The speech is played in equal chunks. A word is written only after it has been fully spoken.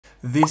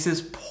This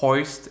is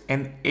Poised,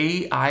 an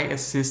AI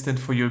assistant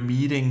for your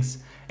meetings.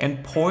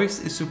 And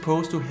Poised is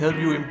supposed to help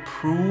you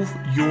improve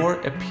your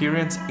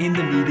appearance in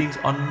the meetings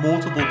on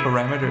multiple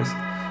parameters.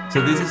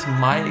 So this is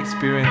my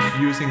experience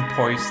using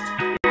Poised.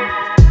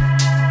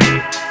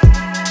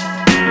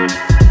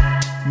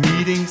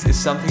 Meetings is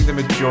something the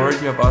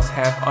majority of us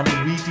have on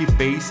a weekly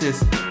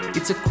basis.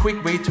 It's a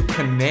quick way to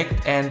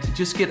connect and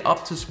just get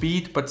up to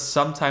speed, but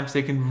sometimes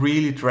they can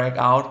really drag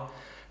out.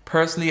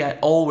 Personally, I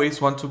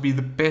always want to be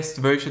the best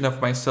version of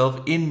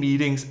myself in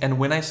meetings, and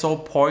when I saw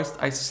Poised,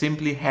 I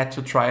simply had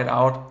to try it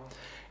out.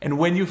 And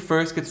when you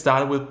first get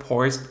started with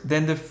Poised,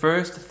 then the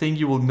first thing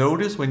you will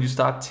notice when you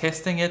start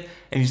testing it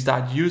and you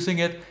start using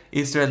it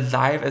is their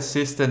live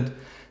assistant.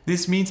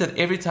 This means that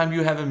every time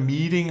you have a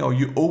meeting or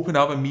you open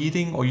up a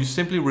meeting or you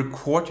simply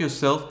record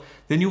yourself,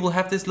 then you will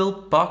have this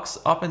little box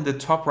up in the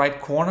top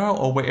right corner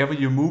or wherever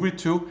you move it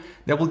to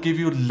that will give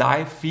you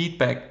live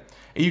feedback.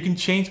 And you can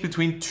change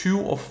between 2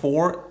 or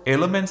 4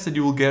 elements that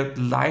you will get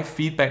live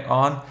feedback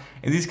on.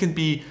 And this can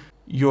be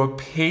your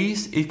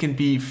pace, it can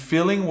be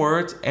filling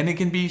words, and it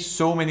can be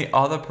so many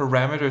other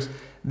parameters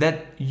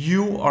that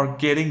you are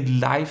getting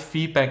live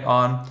feedback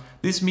on.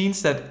 This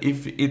means that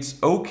if it's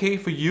okay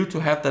for you to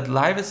have that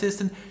live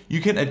assistant,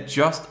 you can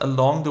adjust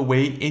along the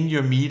way in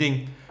your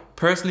meeting.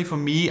 Personally, for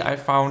me, I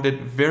found it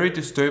very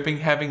disturbing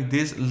having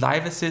this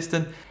live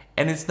assistant,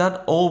 and it's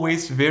not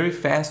always very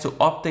fast to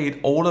update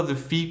all of the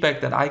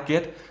feedback that I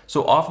get.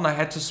 So often I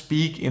had to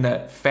speak in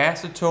a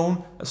faster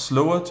tone, a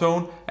slower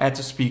tone, I had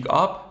to speak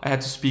up, I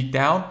had to speak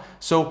down.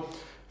 So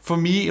for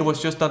me, it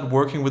was just not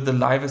working with the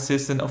live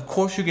assistant. Of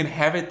course, you can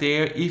have it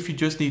there if you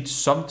just need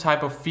some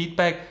type of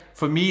feedback.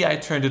 For me, I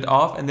turned it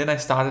off and then I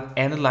started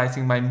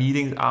analyzing my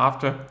meetings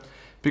after.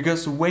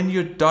 Because when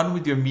you're done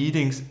with your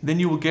meetings, then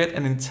you will get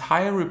an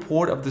entire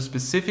report of the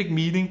specific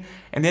meeting,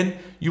 and then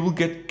you will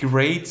get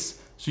grades.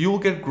 So you will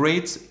get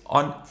grades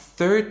on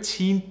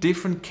 13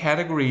 different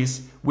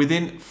categories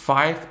within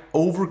 5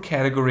 over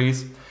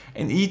categories.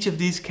 In each of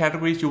these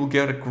categories, you will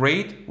get a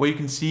grade where you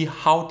can see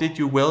how did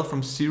you well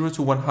from 0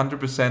 to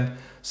 100%.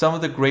 Some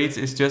of the grades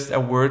is just a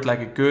word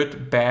like a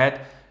good,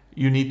 bad,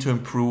 you need to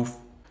improve.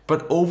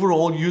 But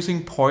overall,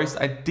 using Poised,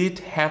 I did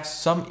have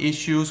some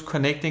issues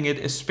connecting it,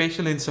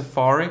 especially in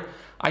Safari.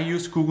 I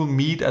use Google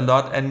Meet a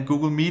lot, and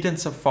Google Meet and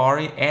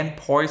Safari and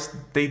Poised,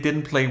 they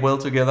didn't play well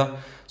together.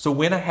 So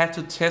when I had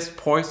to test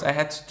Poised, I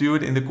had to do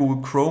it in the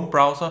Google Chrome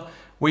browser,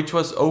 which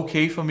was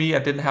okay for me. I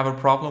didn't have a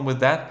problem with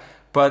that.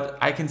 But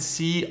I can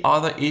see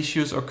other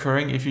issues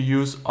occurring if you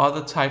use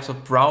other types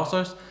of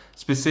browsers,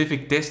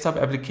 specific desktop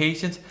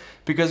applications,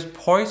 because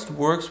Poised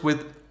works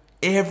with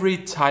every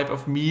type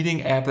of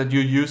meeting app that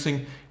you're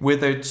using,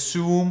 whether it's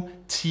Zoom,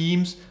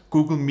 Teams,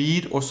 Google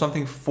Meet, or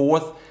something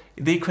fourth.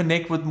 They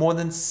connect with more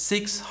than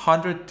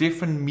 600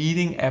 different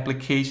meeting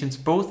applications,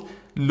 both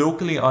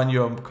locally on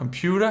your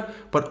computer,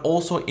 but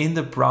also in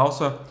the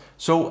browser.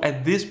 So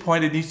at this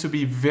point, it needs to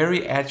be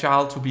very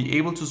agile to be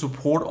able to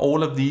support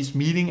all of these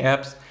meeting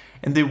apps.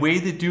 And the way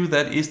they do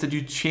that is that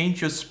you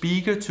change your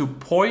speaker to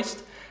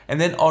Poised, and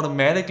then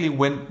automatically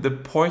when the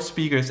Poised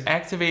speaker is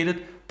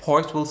activated,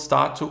 Poised will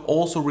start to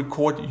also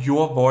record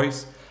your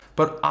voice.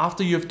 But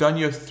after you've done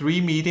your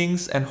 3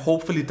 meetings and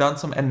hopefully done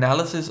some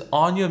analysis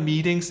on your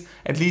meetings,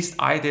 at least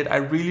I did, I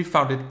really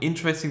found it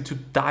interesting to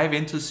dive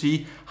in to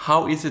see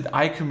how is it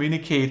I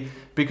communicate.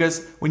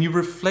 Because when you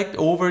reflect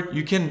over it,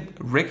 you can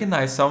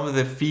recognize some of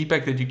the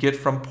feedback that you get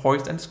from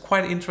Poised, and it's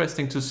quite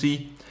interesting to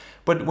see.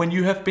 But when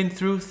you have been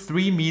through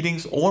 3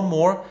 meetings or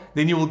more,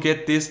 then you will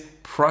get this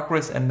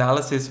progress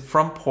analysis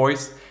from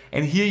Poised.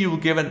 And here you will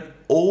give an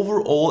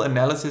overall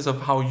analysis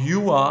of how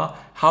you are,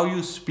 how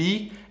you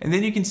speak, and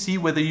then you can see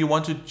whether you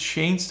want to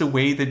change the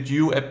way that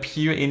you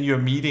appear in your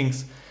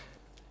meetings.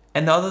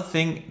 Another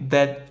thing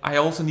that I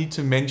also need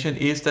to mention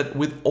is that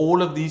with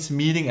all of these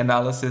meeting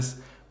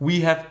analysis,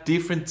 we have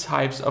different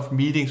types of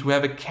meetings. We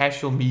have a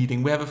casual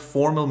meeting, we have a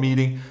formal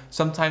meeting,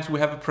 sometimes we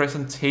have a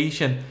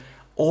presentation.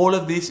 All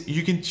of this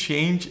you can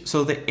change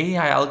so the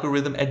AI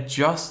algorithm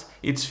adjusts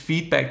its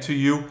feedback to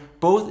you,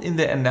 both in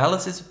the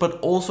analysis but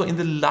also in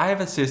the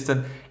live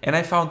assistant. And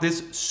I found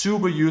this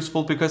super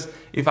useful because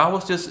if I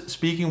was just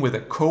speaking with a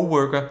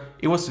coworker,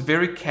 it was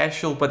very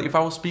casual, but if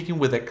I was speaking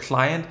with a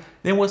client,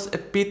 then it was a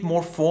bit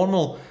more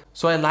formal.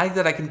 So I like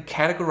that I can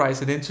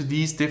categorize it into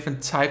these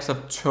different types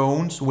of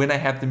tones when I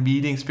have the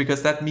meetings,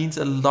 because that means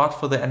a lot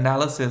for the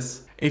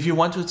analysis. If you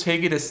want to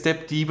take it a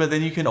step deeper,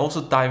 then you can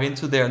also dive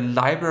into their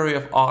library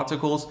of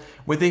articles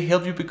where they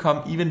help you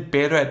become even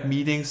better at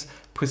meetings,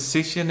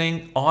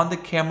 positioning on the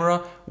camera,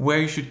 where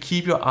you should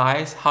keep your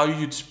eyes, how you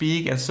should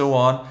speak, and so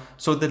on.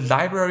 So the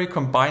library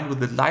combined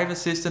with the live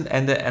assistant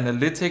and the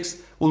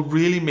analytics will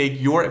really make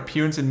your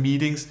appearance in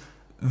meetings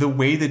the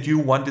way that you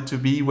want it to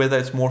be, whether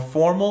it's more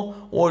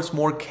formal or it's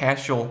more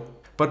casual.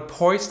 But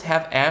Poised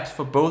have apps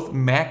for both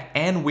Mac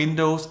and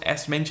Windows.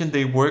 As mentioned,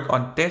 they work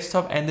on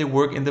desktop and they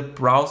work in the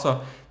browser.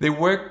 They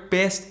work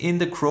best in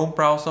the Chrome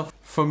browser.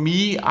 For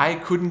me, I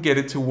couldn't get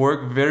it to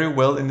work very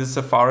well in the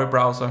Safari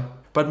browser.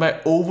 But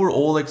my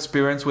overall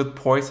experience with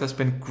Poised has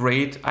been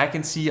great. I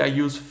can see I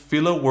use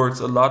filler words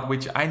a lot,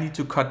 which I need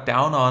to cut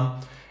down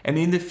on. And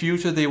in the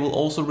future, they will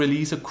also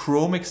release a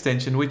Chrome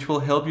extension, which will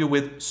help you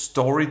with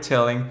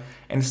storytelling.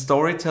 And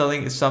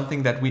storytelling is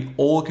something that we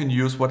all can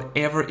use,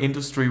 whatever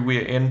industry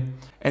we're in.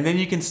 And then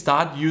you can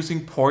start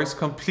using Poised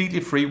completely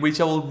free,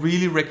 which I will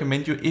really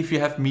recommend you if you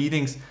have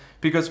meetings,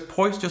 because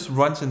Poised just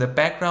runs in the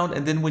background.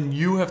 And then when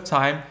you have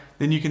time,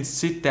 then you can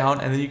sit down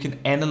and then you can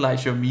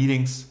analyze your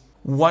meetings.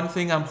 One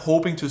thing I'm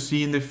hoping to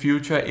see in the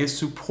future is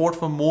support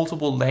for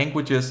multiple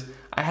languages.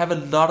 I have a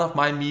lot of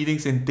my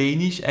meetings in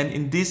Danish, and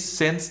in this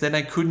sense then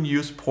I couldn't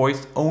use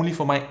Poised only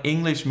for my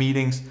English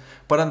meetings.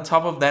 But on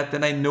top of that,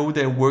 then I know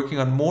they're working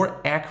on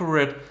more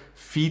accurate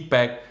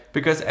feedback,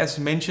 because as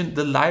mentioned,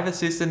 the live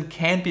assistant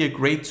can be a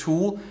great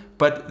tool,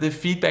 but the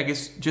feedback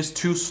is just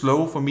too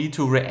slow for me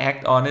to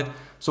react on it.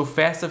 So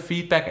faster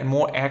feedback and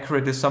more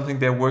accurate is something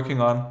they're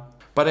working on.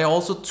 But I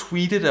also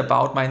tweeted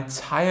about my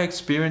entire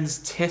experience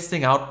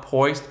testing out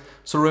Poised.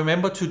 So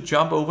remember to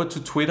jump over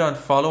to Twitter and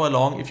follow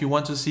along if you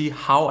want to see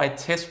how I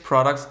test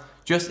products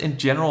just in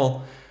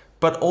general.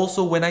 But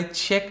also when I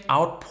check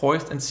out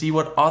Poised and see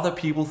what other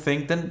people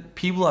think, then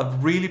people are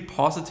really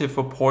positive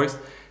for Poised.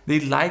 They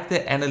like the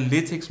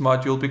analytics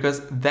module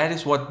because that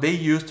is what they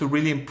use to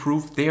really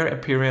improve their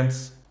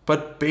appearance.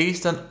 But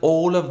based on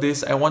all of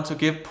this, I want to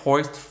give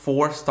Poised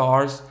 4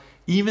 stars.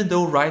 Even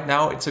though right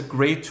now it's a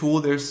great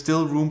tool, there's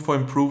still room for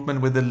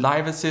improvement with the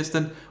live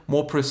assistant,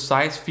 more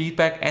precise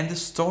feedback, and the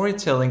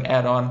storytelling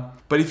add-on.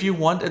 But if you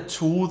want a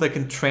tool that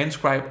can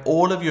transcribe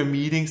all of your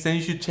meetings, then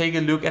you should take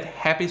a look at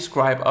Happy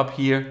Scribe up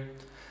here.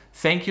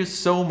 Thank you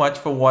so much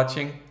for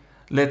watching.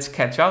 Let's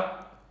catch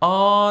up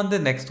on the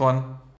next one.